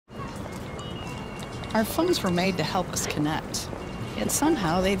Our phones were made to help us connect, yet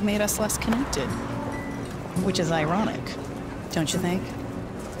somehow they've made us less connected, which is ironic, don't you think?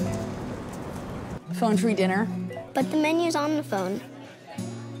 Phone-free dinner. But the menu's on the phone.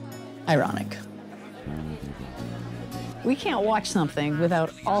 Ironic. We can't watch something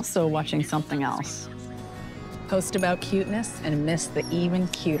without also watching something else. Post about cuteness and miss the even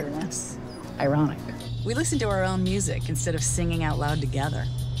cuterness. Ironic. We listen to our own music instead of singing out loud together.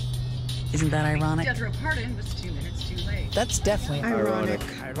 Isn't that ironic? Pardon was 2 minutes too late. That's definitely Ironic.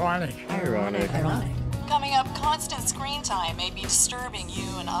 ironic. Coming up, constant screen time may be disturbing you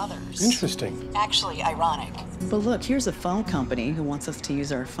and others. Interesting. Actually ironic. But look, here's a phone company who wants us to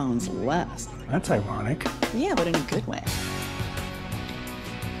use our phones less. That's ironic. Yeah, but in a good way.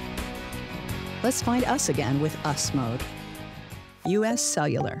 Let's find us again with Us Mode. U.S.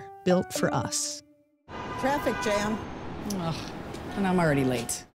 Cellular, built for us. Traffic jam. Ugh, and I'm already late.